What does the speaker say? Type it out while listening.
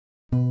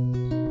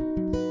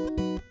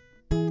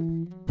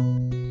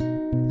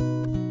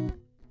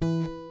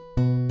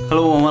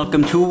Hello and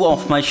welcome to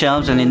Off My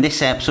Shelves, and in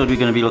this episode we're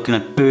going to be looking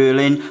at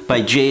Berlin by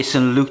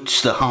Jason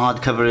Lutes, the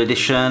hardcover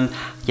edition.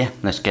 Yeah,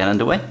 let's get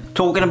underway.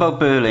 Talking about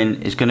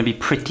Berlin is going to be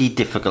pretty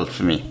difficult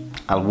for me,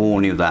 I'll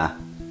warn you that,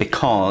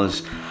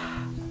 because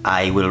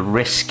I will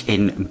risk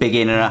in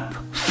bigging it up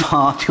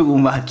far too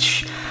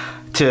much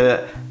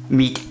to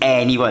meet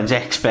anyone's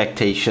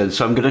expectations,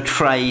 so I'm going to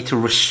try to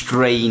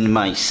restrain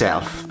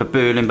myself. But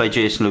Berlin by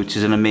Jason Lutes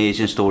is an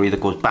amazing story that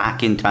goes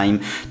back in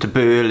time to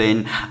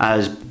Berlin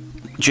as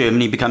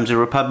Germany becomes a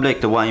republic,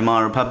 the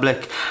Weimar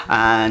Republic,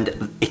 and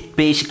it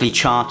basically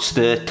charts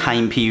the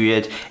time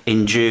period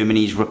in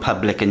Germany's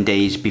Republican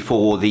days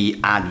before the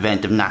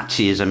advent of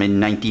Nazism in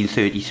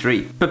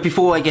 1933. But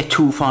before I get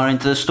too far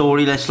into the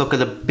story, let's look at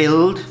the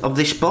build of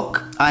this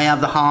book. I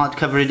have the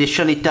hardcover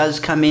edition. It does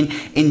come in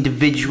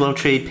individual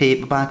trade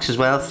paperbacks as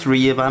well,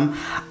 3 of them,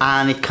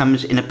 and it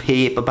comes in a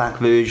paperback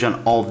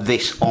version of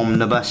this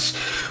omnibus,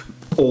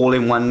 all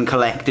in one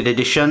collected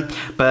edition.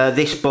 But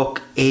this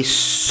book is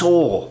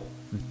so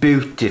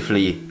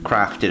beautifully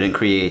crafted and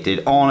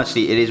created.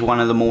 Honestly, it is one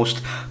of the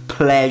most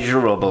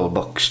pleasurable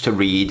books to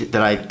read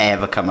that I've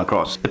ever come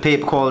across. The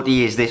paper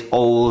quality is this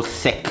old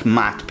thick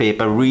matte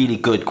paper, really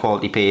good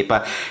quality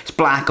paper. It's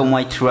black and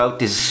white throughout.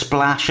 There's a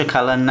splash of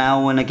colour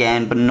now and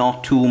again, but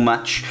not too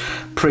much.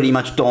 Pretty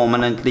much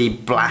dominantly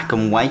black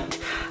and white.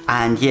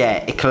 And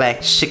yeah, it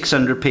collects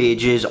 600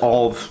 pages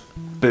of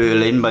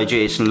Berlin by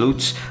Jason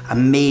Lutes.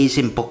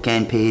 Amazing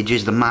bookend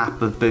pages, the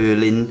map of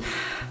Berlin.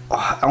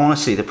 Oh,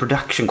 honestly, the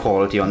production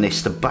quality on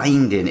this, the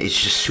binding is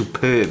just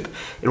superb.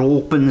 It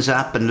opens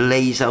up and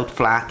lays out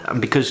flat, and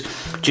because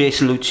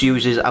Jason Lutes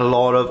uses a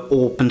lot of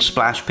open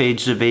splash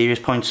pages at various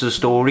points of the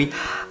story,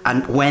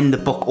 and when the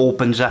book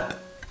opens up,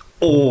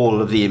 all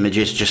of the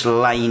images just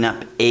line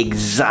up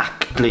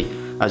exactly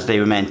as they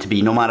were meant to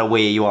be, no matter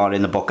where you are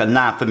in the book, and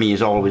that for me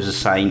is always a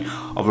sign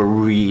of a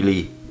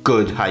really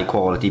good high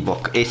quality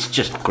book. It's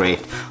just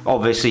great.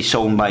 Obviously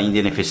sewn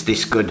binding if it's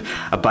this good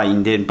a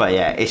binding, but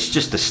yeah, it's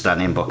just a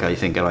stunning book, I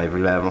think, at every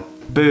level.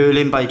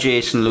 Berlin by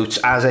Jason Lutes,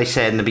 as I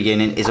said in the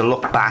beginning, is a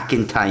look back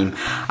in time,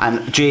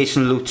 and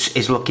Jason Lutes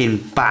is looking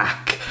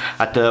back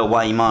at the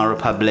Weimar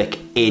Republic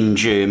in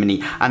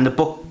Germany, and the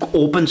book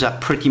opens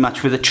up pretty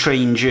much with a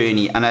train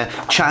journey and a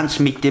chance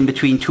meeting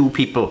between two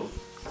people,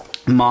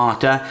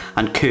 Marta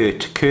and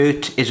Kurt.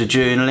 Kurt is a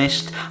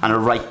journalist and a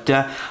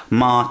writer.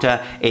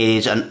 Marta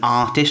is an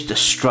artist, a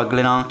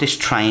struggling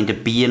artist, trying to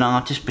be an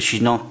artist, but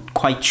she's not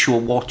quite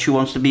sure what she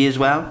wants to be as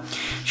well.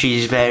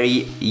 She's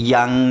very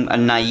young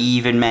and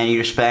naive in many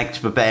respects,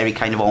 but very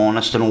kind of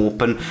honest and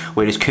open,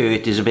 whereas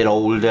Kurt is a bit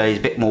older, he's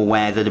a bit more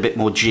weathered, a bit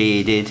more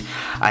jaded.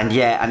 And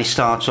yeah, and it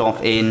starts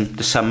off in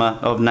the summer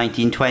of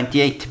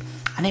 1928.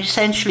 And it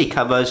essentially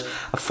covers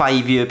a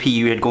 5-year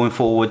period going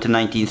forward to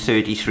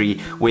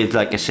 1933 with,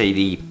 like I say,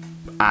 the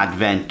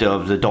advent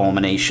of the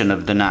domination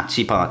of the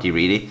Nazi Party,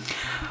 really.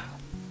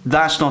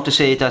 That's not to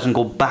say it doesn't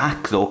go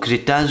back, though, because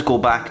it does go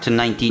back to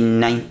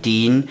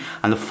 1919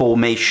 and the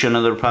formation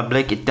of the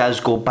Republic. It does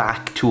go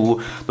back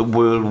to the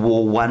World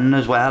War I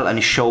as well, and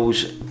it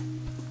shows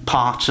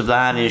parts of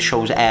that, and it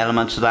shows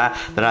elements of that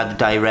had a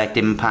direct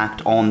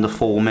impact on the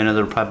forming of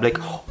the Republic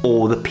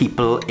or the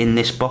people in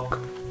this book.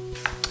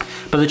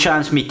 But the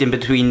chance meeting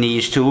between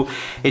these two,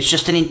 it's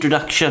just an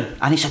introduction,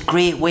 and it's a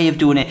great way of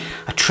doing it.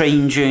 A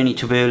train journey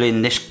to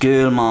Berlin. This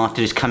girl,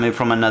 Marta, is coming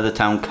from another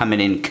town, coming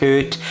in.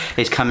 Kurt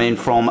is coming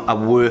from a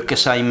work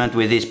assignment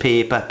with his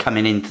paper,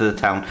 coming into the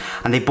town.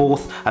 And they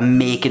both are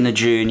making the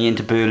journey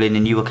into Berlin,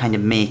 and you are kind of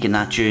making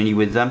that journey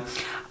with them.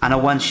 And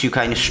at once you're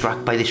kind of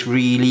struck by this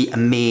really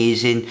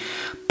amazing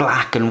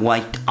black and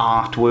white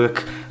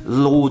artwork,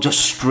 loads of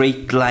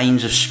straight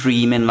lines of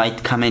streaming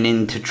light coming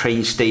into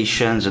train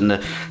stations and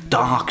the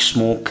dark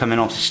smoke coming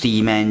off the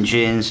steam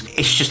engines.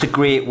 It's just a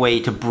great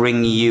way to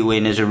bring you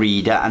in as a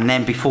reader, and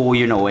then before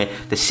you know it,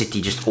 the city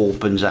just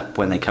opens up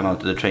when they come out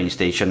of the train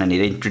station, and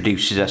it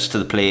introduces us to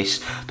the place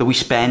that we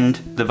spend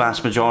the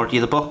vast majority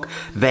of the book.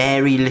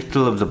 Very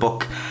little of the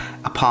book,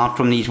 apart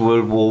from these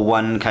World War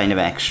I kind of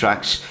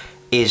extracts,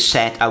 is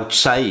set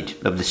outside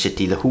of the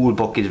city. The whole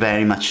book is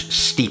very much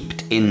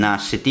steeped in that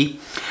city.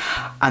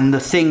 And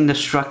the thing that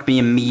struck me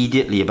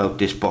immediately about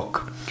this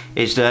book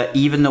is that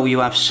even though you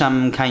have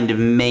some kind of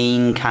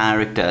main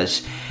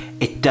characters,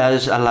 it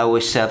does allow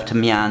itself to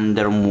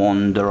meander and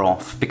wander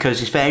off,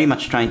 because it's very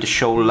much trying to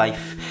show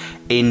life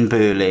in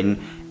Berlin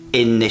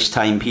in this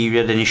time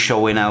period, and is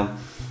showing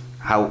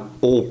how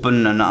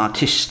open and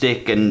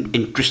artistic and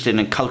interesting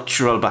and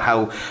cultural, but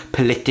how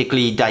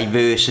politically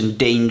diverse and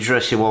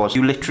dangerous it was.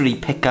 You literally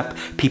pick up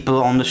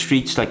people on the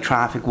streets, like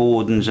traffic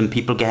wardens and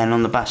people getting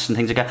on the bus and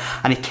things like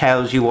that, and it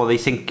tells you what they're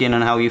thinking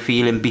and how you're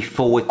feeling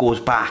before it goes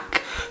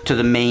back to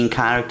the main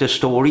character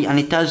story. And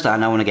it does that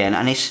now and again,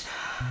 and it's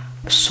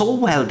so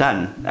well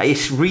done.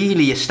 It's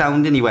really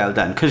astoundingly well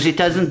done, because it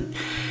doesn't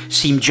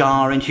seem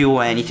jarring to you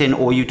or anything,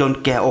 or you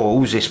don't get, oh,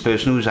 who's this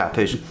person, who's that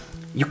person.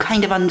 You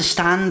kind of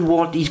understand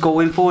what he's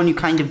going for, and you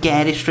kind of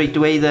get it straight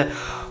away that,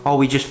 oh,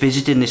 we're just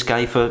visiting this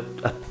guy for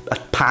a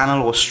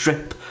panel or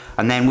strip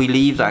and then we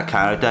leave that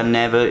character and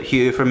never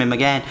hear from him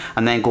again,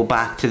 and then go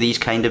back to these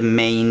kind of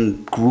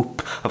main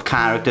group of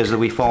characters that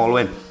we follow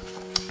him.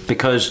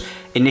 Because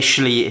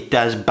initially it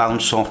does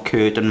bounce off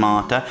Kurt and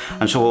Marta,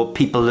 and so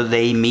people that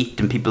they meet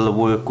and people they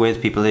work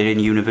with, people they're in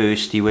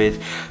university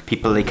with,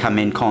 people they come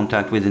in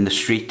contact with in the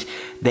street,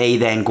 they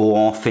then go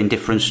off in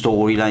different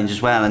storylines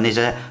as well. And there's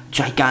a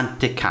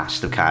gigantic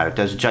cast of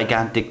characters, a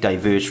gigantic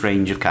diverse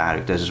range of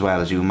characters as well,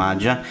 as you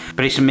imagine.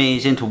 But it's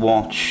amazing to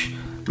watch,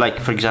 like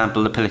for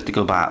example the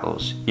political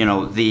battles, you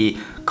know, the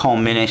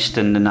Communist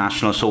and the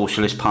National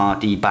Socialist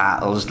Party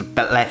battles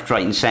left,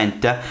 right and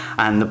centre,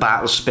 and the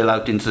battles spill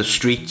out into the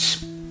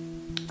streets.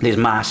 There's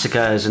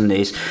massacres and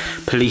there's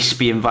police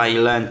being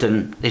violent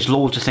and there's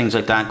loads of things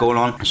like that going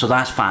on. So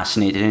that's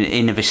fascinating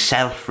in of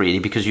itself, really,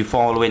 because you're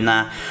following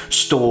that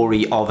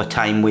story of a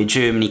time where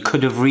Germany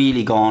could have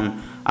really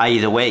gone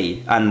either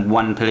way, and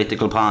one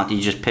political party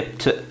just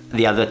pipped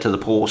the other to the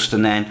post,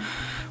 and then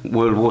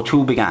World War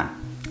II began.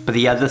 But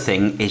the other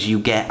thing is you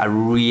get a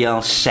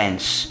real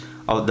sense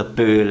of that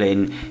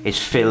Berlin is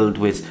filled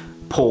with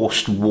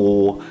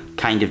post-war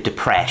kind of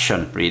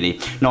depression, really.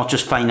 Not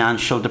just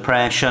financial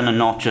depression and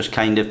not just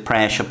kind of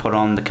pressure put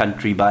on the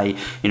country by,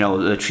 you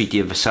know, the Treaty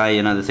of Versailles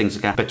and other things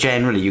like that. But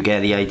generally you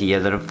get the idea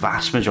that a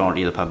vast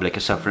majority of the public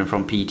are suffering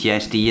from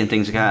PTSD and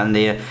things like that, and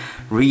they're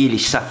really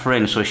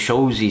suffering. So it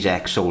shows these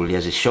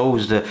ex-soldiers, it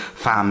shows the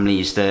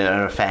families that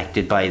are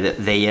affected by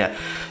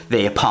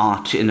their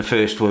part in the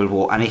First World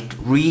War, and it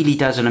really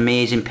does an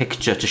amazing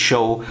picture to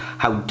show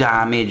how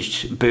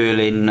damaged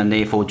Berlin and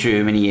therefore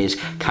Germany is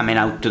coming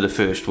out of the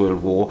First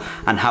World War,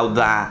 and how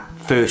that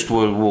First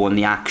World War and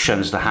the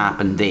actions that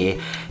happened there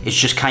is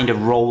just kind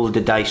of rolled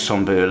the dice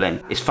on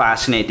Berlin. It's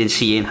fascinating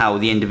seeing how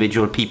the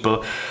individual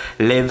people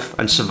live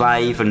and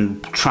survive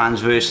and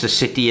transverse the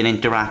city and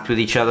interact with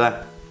each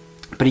other.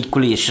 But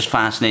equally it's just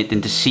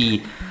fascinating to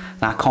see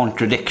that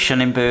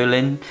contradiction in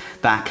Berlin,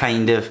 that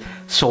kind of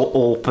so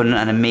open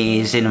and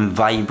amazing and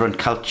vibrant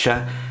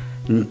culture,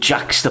 and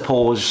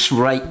juxtaposed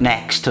right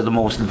next to the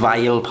most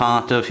vile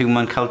part of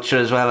human culture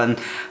as well. And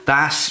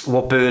that's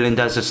what Berlin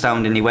does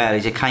astoundingly well,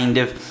 is it kind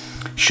of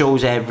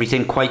shows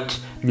everything quite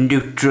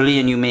neutrally,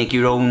 and you make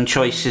your own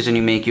choices and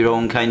you make your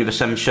own kind of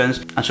assumptions.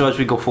 And so as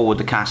we go forward,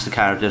 the cast of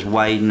characters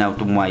widen out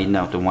and widen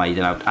out and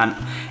widen out, and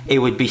it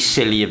would be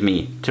silly of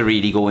me to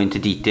really go into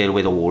detail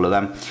with all of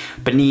them.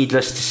 But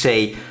needless to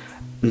say,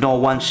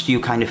 not once do you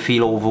kind of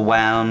feel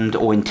overwhelmed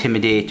or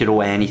intimidated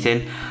or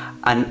anything,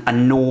 and at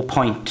no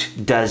point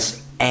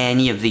does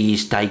any of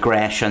these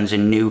digressions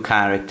and new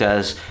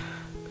characters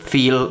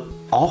feel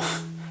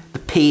off. The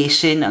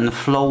pacing and the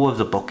flow of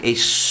the book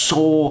is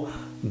so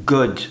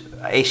good.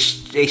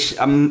 It's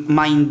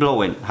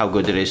mind-blowing how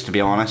good it is, to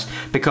be honest,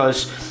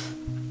 because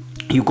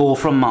you go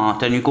from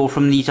Marta and you go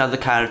from these other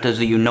characters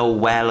that you know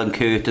well, and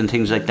Kurt and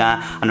things like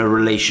that, and a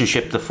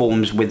relationship that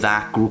forms with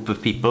that group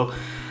of people,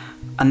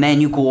 and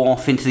then you go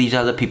off into these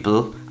other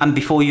people, and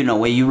before you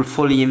know it, you're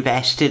fully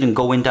invested and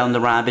going down the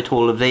rabbit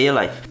hole of their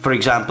life. For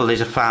example,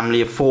 there's a family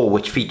of 4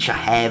 which feature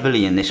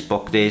heavily in this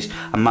book. There's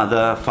a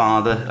mother, a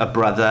father, a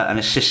brother and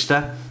a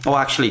sister. Oh,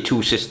 actually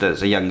 2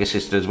 sisters, a younger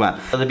sister as well.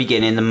 At the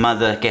beginning, the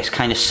mother gets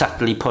kind of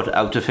subtly put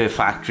out of her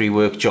factory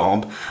work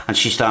job, and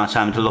she starts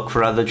having to look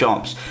for other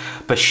jobs.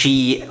 But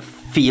she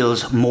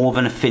feels more of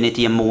an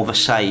affinity and more of a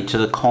side to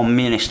the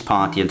Communist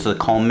Party and to the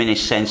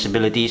communist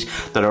sensibilities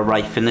that are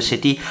rife in the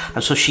city,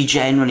 and so she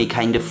generally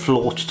kind of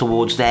floats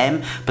towards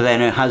them. But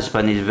then her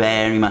husband is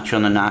very much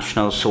on the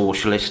National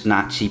Socialist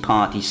Nazi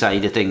Party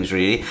side of things,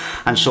 really,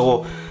 and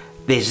so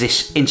there's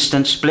this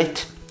instant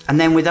split. And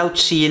then without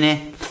seeing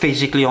it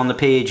physically on the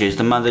pages,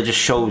 the mother just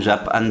shows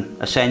up,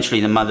 and essentially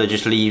the mother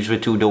just leaves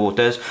with 2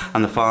 daughters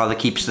and the father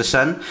keeps the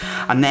son.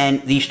 And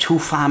then these 2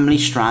 family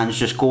strands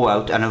just go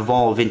out and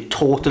evolve in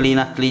totally and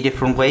utterly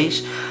different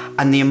ways.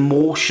 And the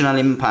emotional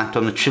impact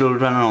on the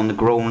children and on the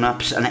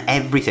grown-ups and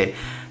everything,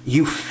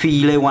 you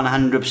feel it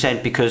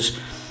 100%, because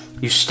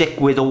you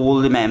stick with all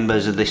the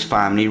members of this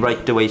family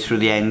right the way through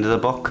the end of the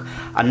book,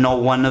 and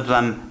not one of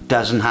them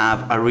doesn't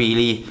have a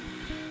really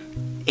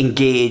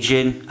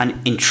engaging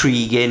and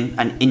intriguing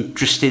and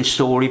interesting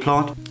story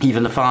plot.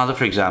 Even the father,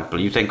 for example,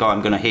 you think, oh,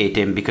 I'm going to hate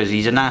him because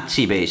he's a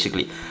Nazi,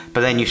 basically.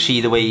 But then you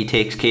see the way he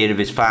takes care of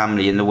his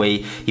family and the way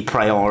he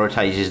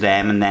prioritises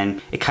them, and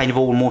then it kind of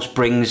almost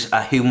brings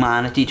a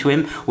humanity to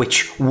him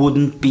which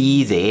wouldn't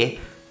be there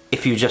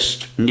if you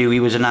just knew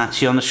he was a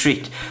Nazi on the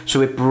street.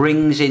 So it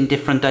brings in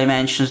different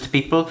dimensions to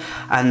people,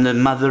 and the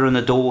mother and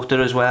the daughter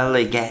as well,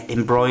 they get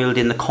embroiled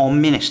in the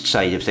communist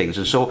side of things,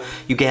 and so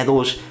you get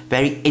those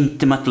very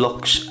intimate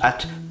looks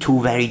at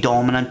 2 very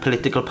dominant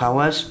political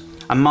powers.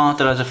 And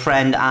Marta has a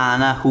friend,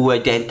 Anna, who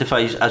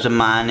identifies as a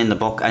man in the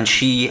book, and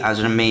she has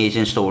an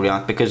amazing story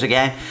arc, because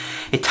again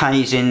it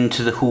ties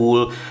into the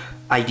whole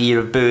idea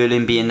of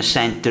Berlin being the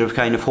centre of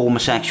kind of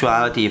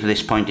homosexuality at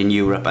this point in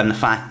Europe, and the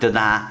fact that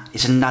that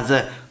is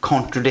another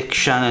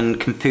contradiction and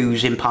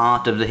confusing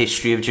part of the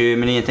history of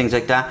Germany and things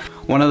like that.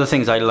 One of the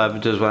things I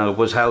loved as well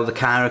was how the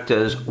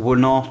characters were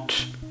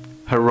not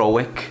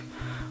heroic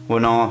were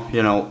not,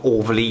 you know,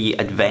 overly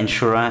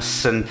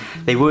adventurous, and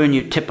they weren't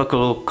your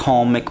typical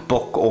comic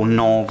book or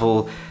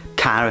novel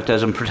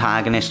characters and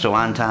protagonists or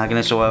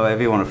antagonists or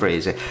however you want to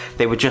phrase it.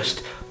 They were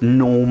just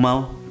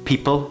normal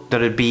people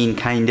that had been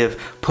kind of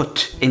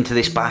put into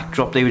this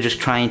backdrop. They were just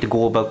trying to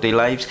go about their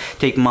lives.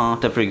 Take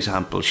Martha, for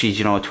example. She's,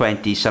 you know, a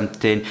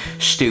 20-something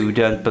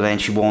student, but then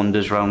she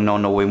wanders around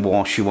not knowing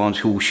what she wants,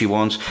 who she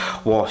wants,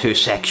 what her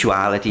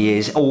sexuality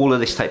is, all of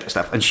this type of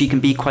stuff. And she can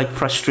be quite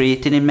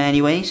frustrating in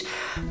many ways.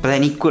 But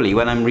then equally,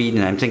 when I'm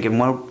reading it, I'm thinking,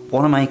 well,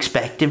 what am I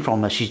expecting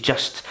from her? She's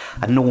just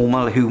a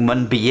normal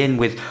human being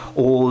with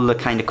all the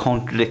kind of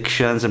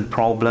contradictions and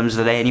problems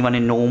that anyone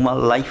in normal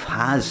life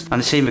has.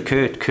 And the same with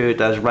Kurt. Kurt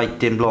has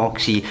writing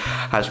blocks, he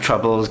has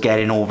troubles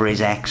getting over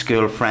his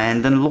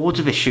ex-girlfriend, and loads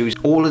of issues.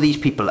 All of these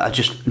people are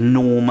just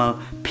normal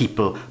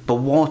people. But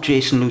what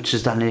Jason Lutes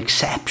has done an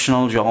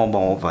exceptional job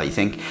of, I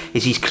think,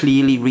 is he's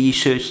clearly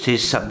researched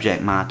his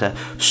subject matter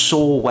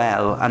so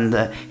well, and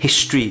the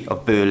history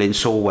of Berlin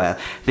so well,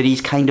 that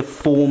he's kind of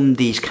formed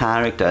these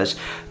characters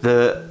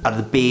that are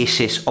the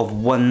basis of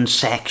one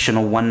section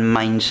or one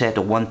mindset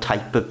or one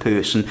type of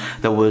person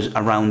that was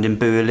around in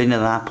Berlin at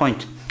that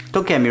point.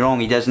 Don't get me wrong,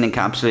 he doesn't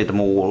encapsulate them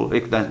all,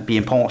 that'd be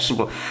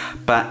impossible,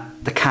 but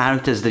the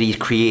characters that he's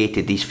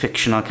created, these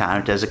fictional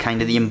characters, are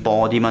kind of the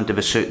embodiment of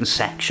a certain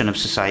section of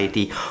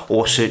society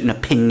or a certain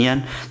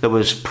opinion that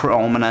was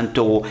prominent,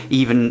 or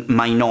even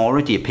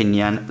minority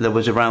opinion that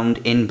was around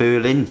in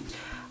Berlin.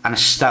 An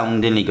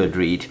astoundingly good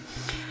read.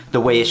 The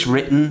way it's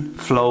written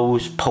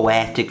flows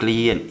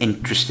poetically and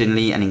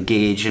interestingly and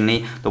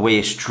engagingly. The way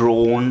it's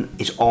drawn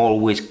is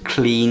always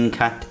clean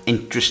cut,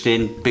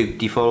 interesting,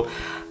 beautiful,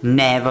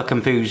 never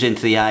confusing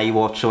to the eye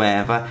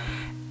whatsoever.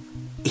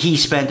 He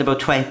spent about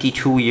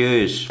 22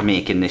 years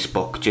making this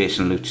book,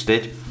 Jason Lutes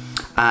did,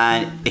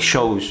 and it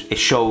shows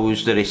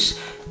that it's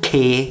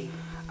care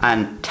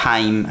and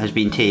time has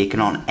been taken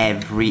on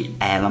every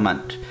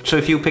element. So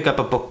if you pick up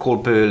a book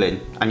called Berlin,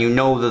 and you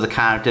know that the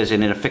characters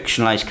in it are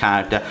fictionalized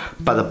character,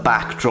 but the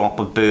backdrop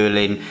of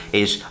Berlin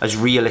is as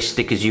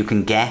realistic as you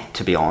can get,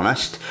 to be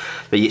honest.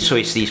 So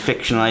it's these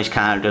fictionalized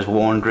characters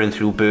wandering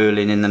through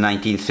Berlin in the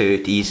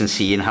 1930s and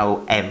seeing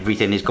how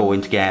everything is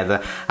going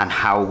together and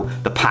how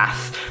the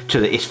path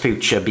to its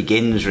future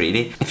begins,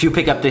 really. If you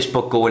pick up this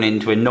book going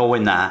into it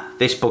knowing that,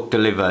 this book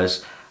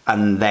delivers,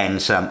 and then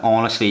some.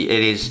 Honestly,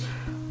 it is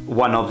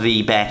one of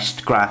the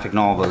best graphic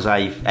novels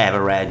I've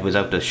ever read,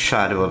 without a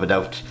shadow of a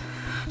doubt.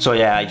 So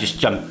yeah, I just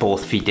jumped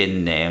both feet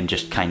in there and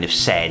just kind of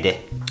said it.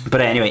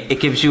 But anyway,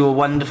 it gives you a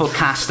wonderful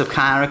cast of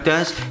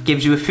characters,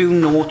 gives you a few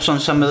notes on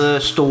some of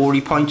the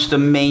story points that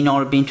may not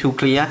have been too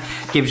clear,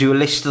 gives you a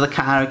list of the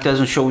characters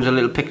and shows a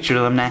little picture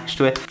of them next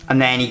to it,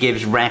 and then he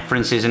gives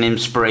references and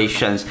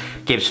inspirations,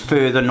 gives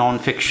further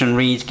non-fiction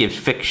reads, gives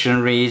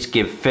fiction reads,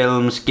 gives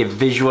films, gives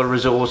visual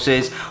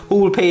resources,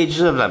 whole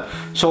pages of them.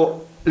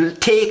 So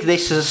take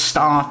this as a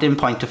starting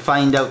point to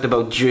find out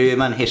about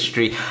German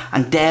history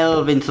and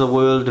delve into the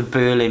world of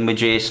Berlin with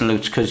Jason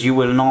Lutes, because you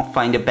will not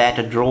find a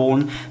better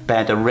drawn,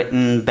 better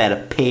written,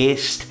 better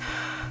paced,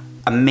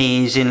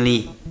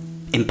 amazingly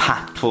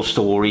impactful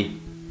story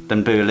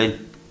than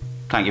Berlin.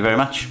 Thank you very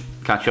much.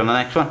 Catch you on the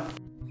next one.